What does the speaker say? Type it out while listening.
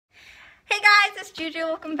Hey guys, it's Juju.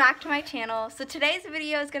 Welcome back to my channel. So today's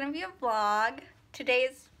video is going to be a vlog.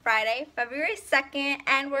 Today's Friday, February 2nd,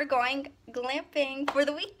 and we're going glamping for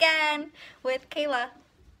the weekend with Kayla.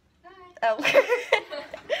 Hi. Oh.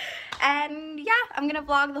 And yeah, I'm going to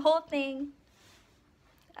vlog the whole thing.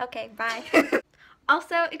 Okay, bye.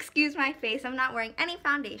 Also, excuse my face. I'm not wearing any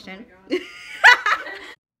foundation. Oh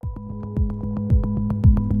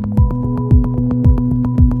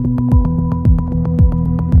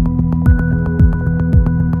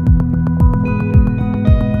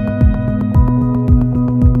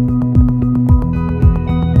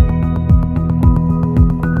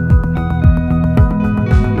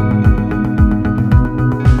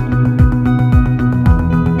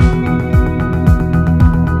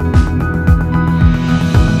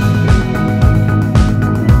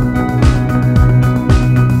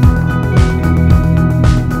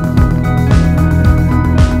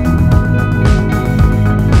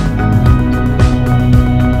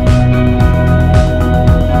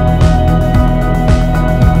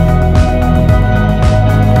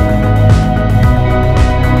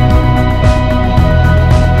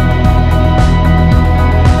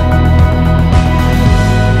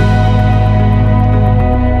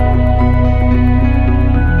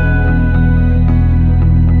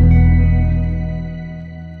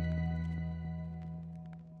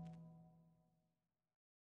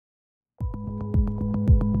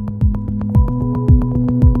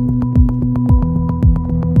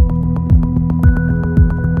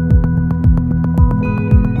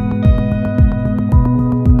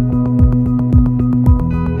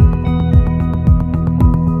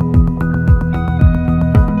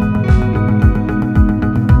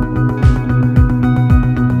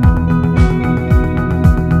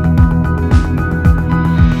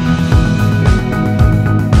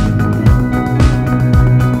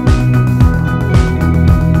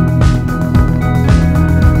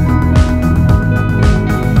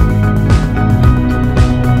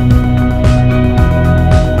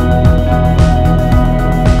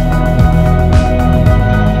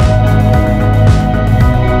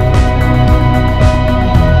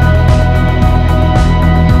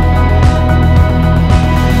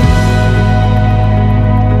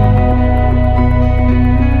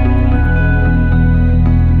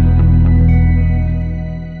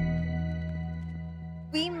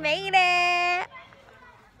We made it!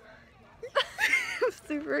 I'm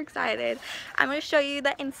super excited. I'm going to show you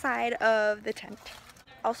the inside of the tent.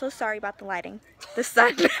 Also, sorry about the lighting. The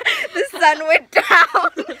sun, the sun went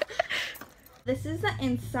down. This is the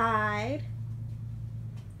inside.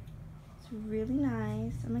 It's really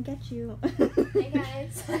nice. I'm going to get you. Hey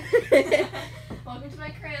guys. Welcome to my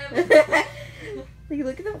crib.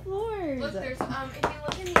 Look at the floors. Look, there's if you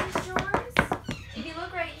look in these drawers, if you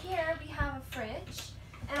look right here, we have a fridge.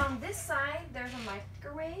 And on this side, there's a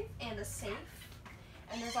microwave and a safe.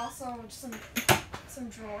 And there's also some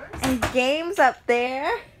drawers. And games up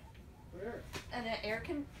there. And an air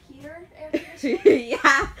conditioner.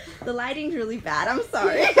 Yeah, the lighting's really bad. I'm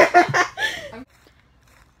sorry.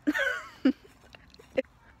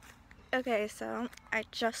 Okay, so I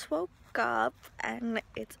just woke up and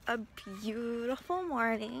it's a beautiful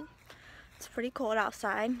morning. It's pretty cold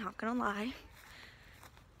outside, not gonna lie.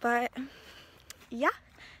 But yeah.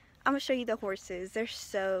 I'm gonna show you the horses. They're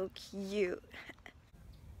so cute.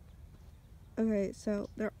 Okay, so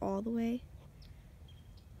they're all the way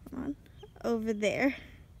over there.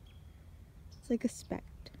 It's like a speck,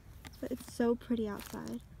 but it's so pretty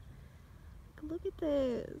outside. Look at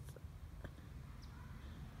this.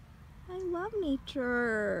 I love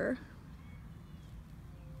nature.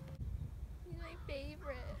 He's my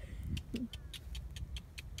favorite.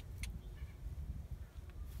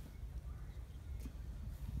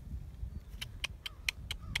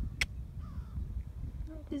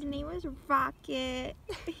 His name is Rocket.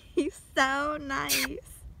 He's so nice.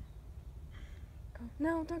 Oh,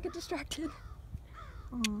 no, don't get distracted.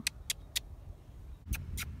 Aww.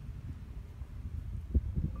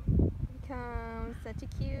 Here he comes, such a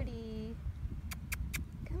cutie.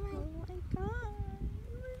 Come on. Oh my god.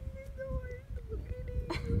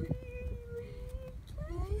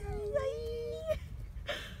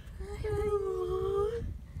 Look at him.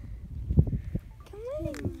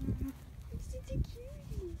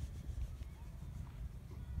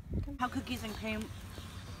 How cookies and cream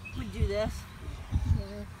would do this.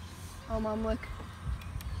 Yeah. Oh, Mom, look.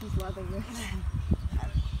 He's loving this.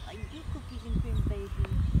 I eat cookies and cream, baby.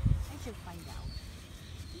 I should find out.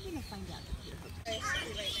 I'm gonna find out if you're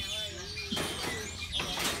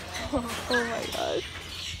Oh my gosh.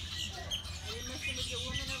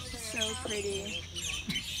 So pretty.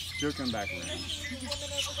 She'll come back around.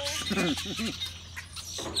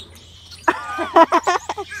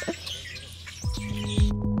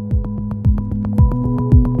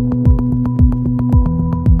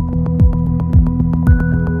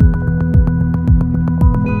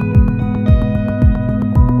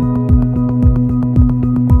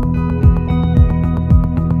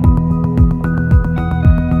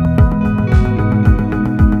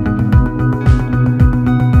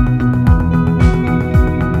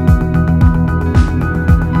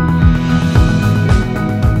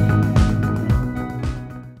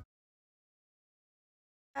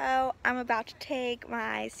 I'm about to take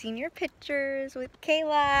my senior pictures with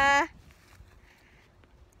Kayla.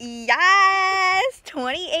 Yes,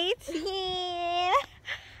 2018.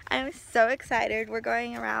 I'm so excited. We're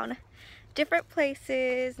going around different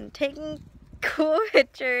places and taking cool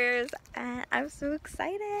pictures, and I'm so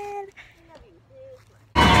excited.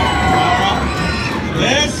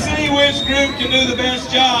 Let's see which group can do the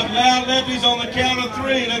best job. Loud lefties on the count of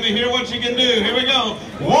 3. Let me hear what you can do. Here we go.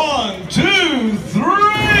 1, 2, 3.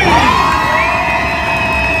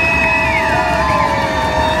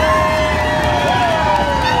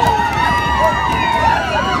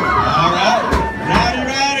 All right. Rowdy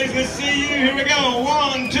rowdies, let's see you. Here we go.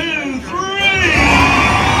 1, 2, 3.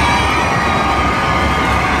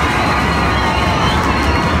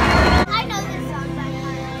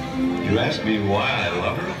 You ask me why I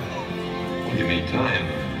love her? Well, give me time.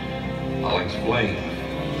 I'll explain.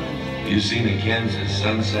 You've seen a Kansas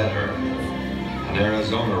sunset or an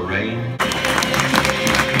Arizona rain?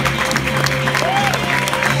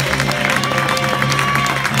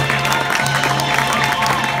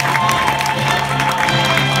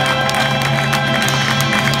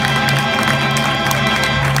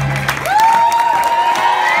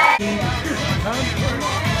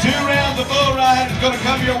 2 rounds of bull riding is going to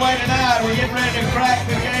come your way tonight. We're getting ready to crack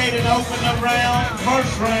the gate and open the round.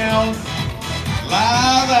 First round,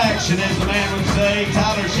 live action, as the man would say.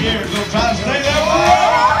 Tyler Shear's going to try to stay there.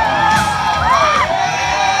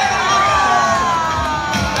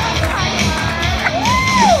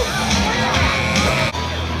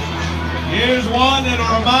 Here's one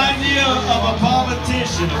that'll remind you of a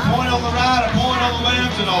politician. A point on the right, a point on the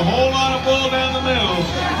left, and a whole lot of bull down the middle.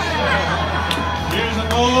 Here's a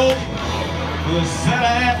bull with a set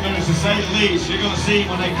of antlers, to say the least. You're going to see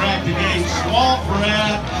when they crack the gate. Swamp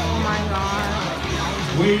rat. Oh my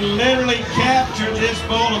God. We literally captured this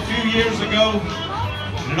bull a few years ago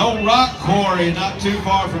in an old rock quarry not too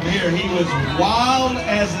far from here. He was wild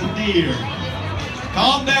as a deer.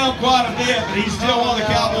 Calmed down quite a bit, but he's still one of the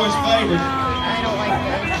Cowboys' favorites. I don't like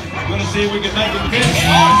this. We're going to see if we can make him fit.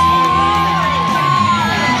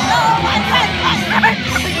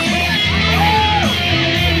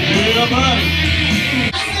 Yeah, buddy.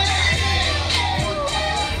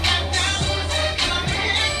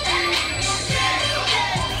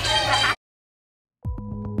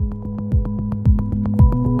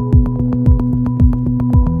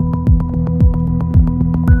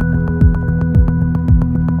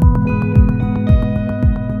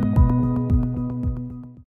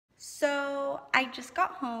 So I just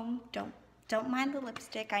got home. Don't mind the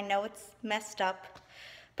lipstick. I know it's messed up.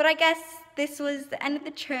 But I guess this was the end of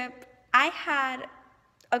the trip. I had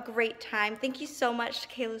a great time. Thank you so much to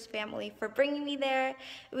Kayla's family for bringing me there.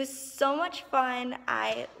 It was so much fun.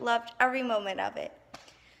 I loved every moment of it.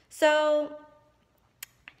 So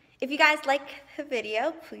if you guys like the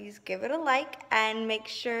video, please give it a like and make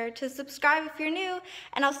sure to subscribe if you're new.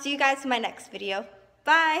 And I'll see you guys in my next video.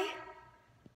 Bye.